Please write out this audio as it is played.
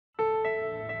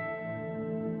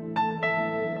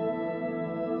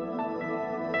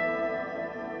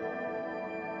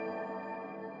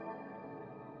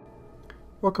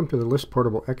Welcome to the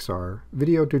LISST-Portable XR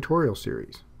video tutorial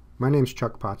series. My name is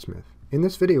Chuck Pottsmith. In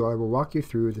this video I will walk you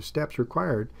through the steps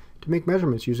required to make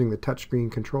measurements using the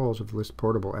touchscreen controls of the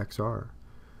LISST-Portable XR.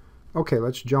 Okay,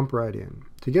 let's jump right in.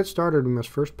 To get started, we must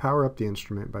first power up the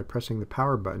instrument by pressing the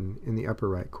power button in the upper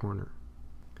right corner.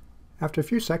 After a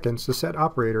few seconds, the set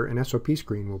operator and SOP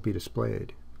screen will be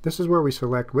displayed. This is where we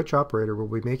select which operator will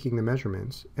be making the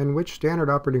measurements and which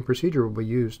standard operating procedure will be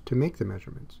used to make the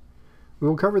measurements. We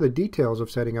will cover the details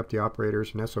of setting up the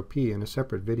operators and SOP in a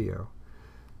separate video.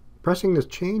 Pressing the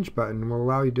Change button will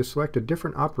allow you to select a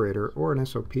different operator or an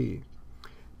SOP.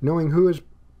 Knowing who has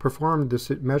performed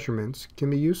the measurements can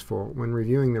be useful when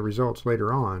reviewing the results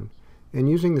later on, and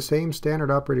using the same standard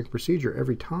operating procedure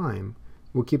every time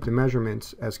will keep the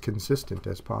measurements as consistent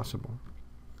as possible.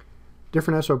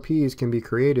 Different SOPs can be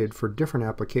created for different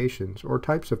applications or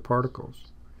types of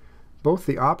particles. Both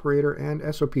the operator and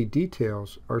SOP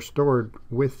details are stored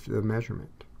with the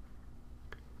measurement.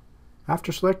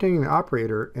 After selecting the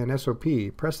operator and SOP,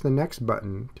 press the Next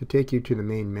button to take you to the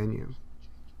main menu.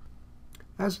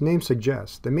 As the name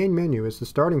suggests, the main menu is the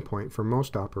starting point for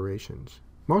most operations.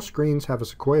 Most screens have a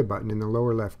Sequoia button in the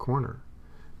lower left corner.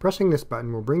 Pressing this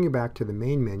button will bring you back to the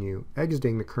main menu,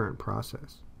 exiting the current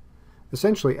process,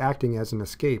 essentially acting as an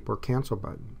escape or cancel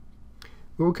button.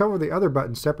 We will cover the other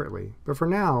buttons separately, but for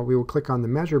now we will click on the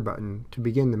Measure button to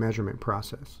begin the measurement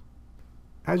process.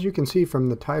 As you can see from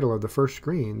the title of the first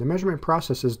screen, the measurement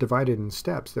process is divided in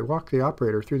steps that walk the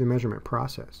operator through the measurement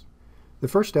process. The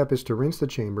first step is to rinse the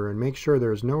chamber and make sure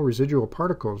there is no residual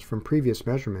particles from previous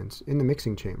measurements in the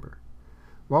mixing chamber.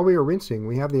 While we are rinsing,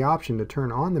 we have the option to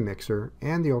turn on the mixer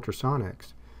and the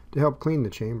ultrasonics to help clean the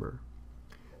chamber.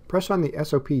 Press on the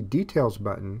SOP Details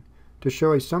button to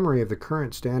show a summary of the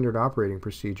current standard operating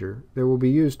procedure that will be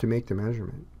used to make the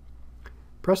measurement.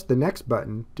 Press the Next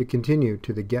button to continue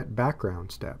to the Get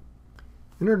Background step.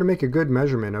 In order to make a good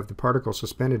measurement of the particles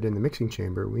suspended in the mixing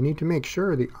chamber, we need to make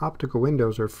sure the optical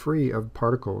windows are free of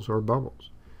particles or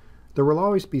bubbles. There will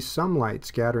always be some light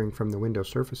scattering from the window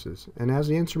surfaces, and as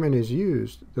the instrument is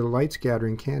used, the light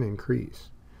scattering can increase.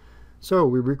 So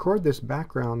we record this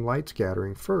background light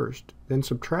scattering first, then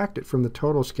subtract it from the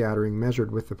total scattering measured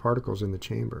with the particles in the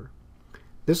chamber.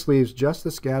 This leaves just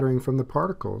the scattering from the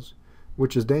particles,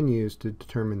 which is then used to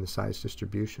determine the size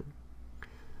distribution.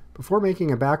 Before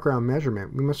making a background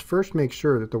measurement, we must first make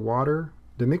sure that the water,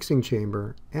 the mixing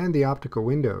chamber, and the optical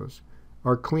windows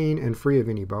are clean and free of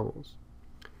any bubbles.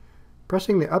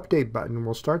 Pressing the Update button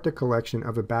will start the collection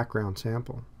of a background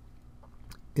sample.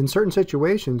 In certain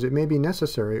situations, it may be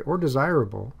necessary or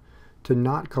desirable to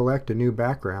not collect a new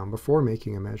background before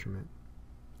making a measurement.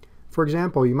 For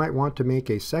example, you might want to make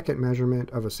a second measurement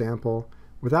of a sample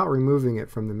without removing it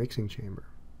from the mixing chamber.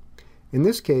 In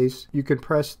this case, you could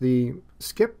press the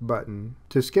Skip button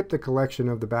to skip the collection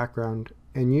of the background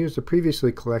and use the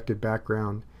previously collected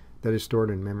background that is stored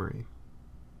in memory.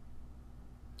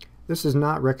 This is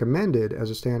not recommended as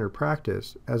a standard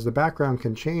practice, as the background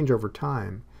can change over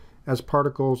time as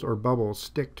particles or bubbles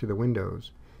stick to the windows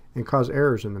and cause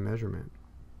errors in the measurement.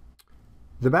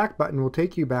 The Back button will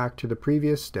take you back to the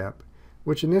previous step,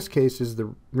 which in this case is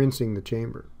the rinsing the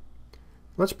chamber.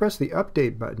 Let's press the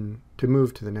Update button to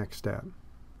move to the next step.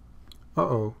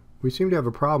 We seem to have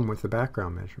a problem with the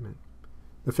background measurement.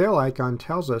 The fail icon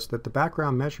tells us that the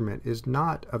background measurement is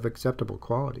not of acceptable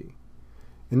quality.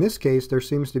 In this case, there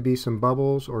seems to be some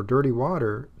bubbles or dirty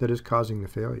water that is causing the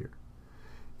failure.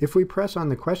 If we press on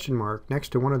the question mark next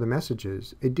to one of the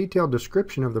messages, a detailed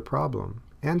description of the problem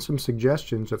and some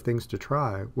suggestions of things to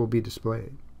try will be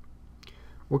displayed.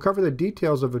 We'll cover the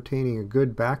details of obtaining a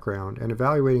good background and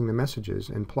evaluating the messages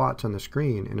and plots on the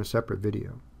screen in a separate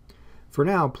video. For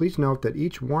now, please note that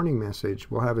each warning message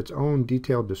will have its own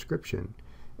detailed description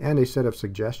and a set of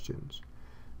suggestions.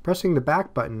 Pressing the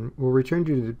Back button will return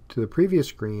you to the previous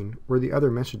screen where the other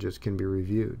messages can be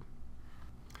reviewed.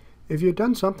 If you've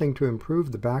done something to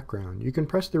improve the background, you can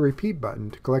press the Repeat button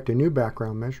to collect a new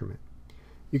background measurement.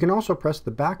 You can also press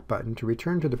the Back button to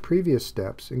return to the previous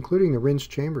steps, including the Rinse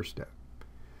Chamber step.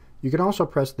 You can also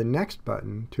press the Next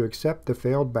button to accept the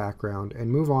failed background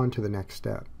and move on to the next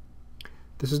step.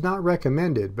 This is not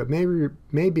recommended, but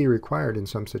may be required in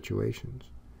some situations.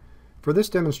 For this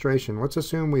demonstration, let's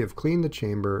assume we have cleaned the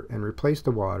chamber and replaced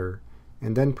the water,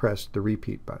 and then pressed the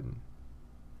Repeat button.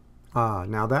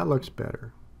 Now that looks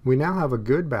better. We now have a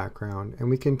good background, and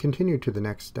we can continue to the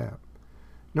next step.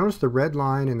 Notice the red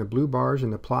line and the blue bars in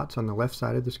the plots on the left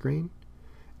side of the screen?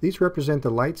 These represent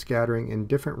the light scattering in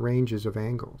different ranges of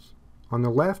angles. On the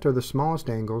left are the smallest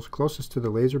angles closest to the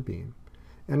laser beam,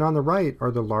 and on the right are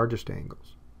the largest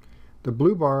angles. The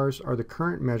blue bars are the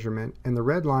current measurement, and the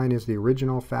red line is the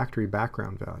original factory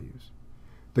background values.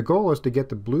 The goal is to get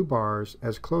the blue bars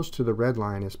as close to the red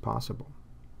line as possible.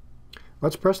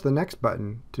 Let's press the next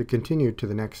button to continue to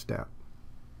the next step.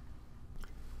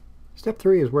 Step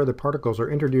 3 is where the particles are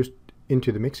introduced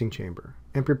into the mixing chamber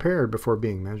and prepared before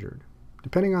being measured.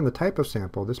 Depending on the type of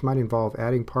sample, this might involve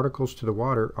adding particles to the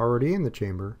water already in the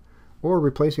chamber or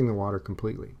replacing the water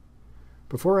completely.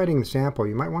 Before adding the sample,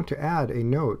 you might want to add a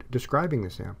note describing the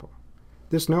sample.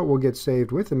 This note will get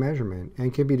saved with the measurement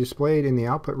and can be displayed in the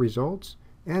output results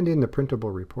and in the printable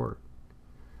report.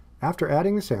 After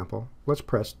adding the sample, let's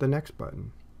press the next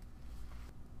button.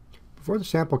 Before the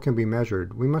sample can be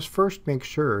measured, we must first make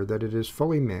sure that it is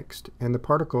fully mixed and the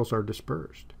particles are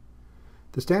dispersed.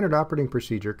 The standard operating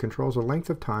procedure controls the length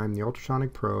of time the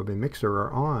ultrasonic probe and mixer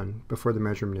are on before the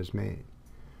measurement is made.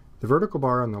 The vertical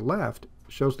bar on the left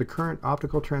shows the current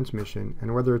optical transmission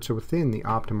and whether it's within the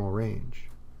optimal range.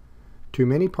 Too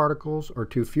many particles or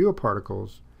too few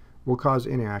particles will cause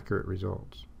inaccurate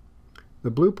results.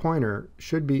 The blue pointer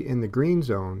should be in the green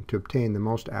zone to obtain the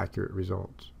most accurate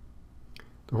results.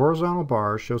 The horizontal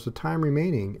bar shows the time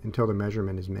remaining until the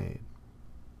measurement is made.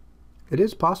 It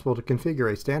is possible to configure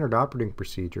a standard operating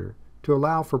procedure to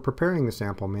allow for preparing the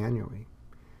sample manually.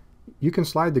 You can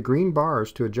slide the green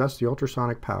bars to adjust the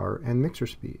ultrasonic power and mixer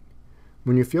speed.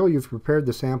 When you feel you've prepared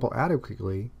the sample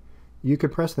adequately, you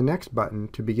can press the next button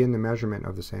to begin the measurement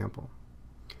of the sample.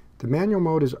 The manual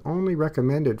mode is only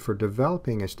recommended for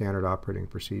developing a standard operating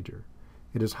procedure.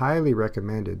 It is highly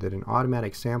recommended that an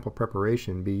automatic sample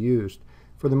preparation be used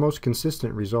for the most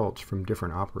consistent results from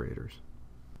different operators.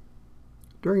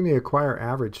 During the acquire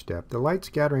average step, the light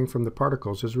scattering from the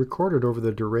particles is recorded over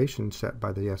the duration set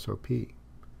by the SOP.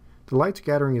 The light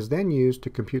scattering is then used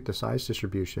to compute the size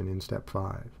distribution in step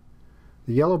 5.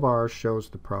 The yellow bar shows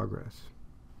the progress.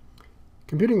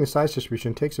 Computing the size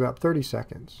distribution takes about 30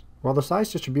 seconds. While the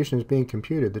size distribution is being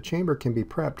computed, the chamber can be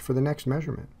prepped for the next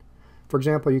measurement. For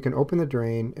example, you can open the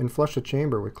drain and flush the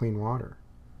chamber with clean water.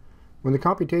 When the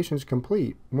computation is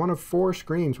complete, one of 4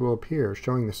 screens will appear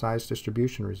showing the size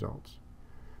distribution results.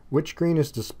 Which screen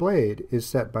is displayed is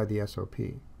set by the SOP.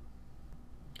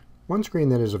 One screen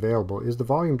that is available is the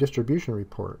volume distribution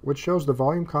report, which shows the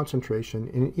volume concentration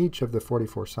in each of the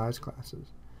 44 size classes.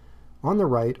 On the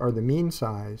right are the mean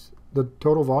size, the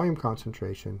total volume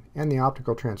concentration, and the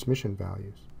optical transmission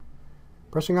values.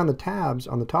 Pressing on the tabs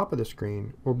on the top of the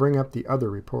screen will bring up the other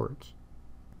reports.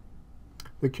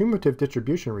 The cumulative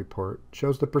distribution report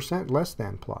shows the % less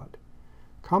than plot.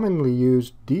 Commonly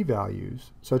used D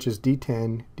values, such as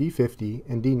D10, D50,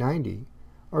 and D90,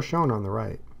 are shown on the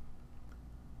right.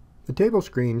 The table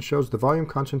screen shows the volume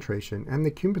concentration and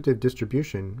the cumulative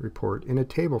distribution report in a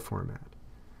table format.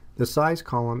 The size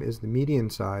column is the median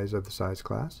size of the size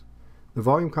class. The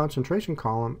volume concentration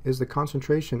column is the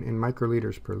concentration in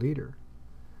microliters per liter.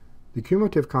 The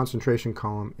cumulative concentration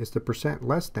column is the %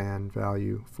 less than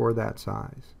value for that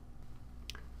size.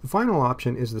 The final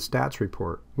option is the stats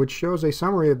report, which shows a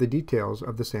summary of the details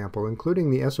of the sample, including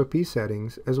the SOP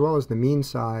settings, as well as the mean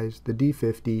size, the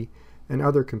D50, and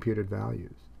other computed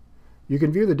values. You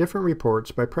can view the different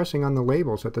reports by pressing on the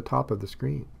labels at the top of the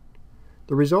screen.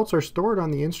 The results are stored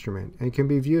on the instrument and can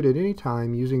be viewed at any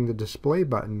time using the display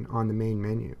button on the main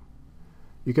menu.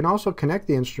 You can also connect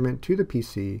the instrument to the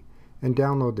PC and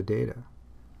download the data.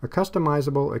 A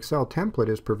customizable Excel template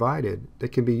is provided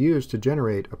that can be used to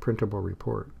generate a printable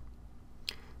report.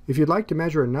 If you'd like to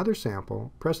measure another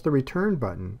sample, press the Return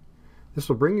button. This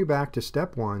will bring you back to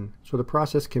step 1 so the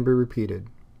process can be repeated.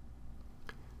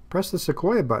 Press the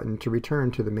Sequoia button to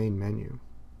return to the main menu.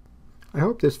 I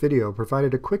hope this video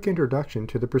provided a quick introduction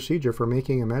to the procedure for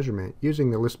making a measurement using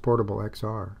the LISST-Portable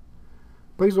XR.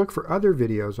 Please look for other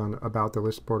videos about the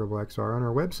LISST-Portable XR on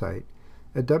our website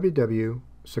at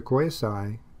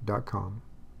www.sequoiasci.com.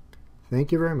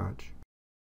 Thank you very much.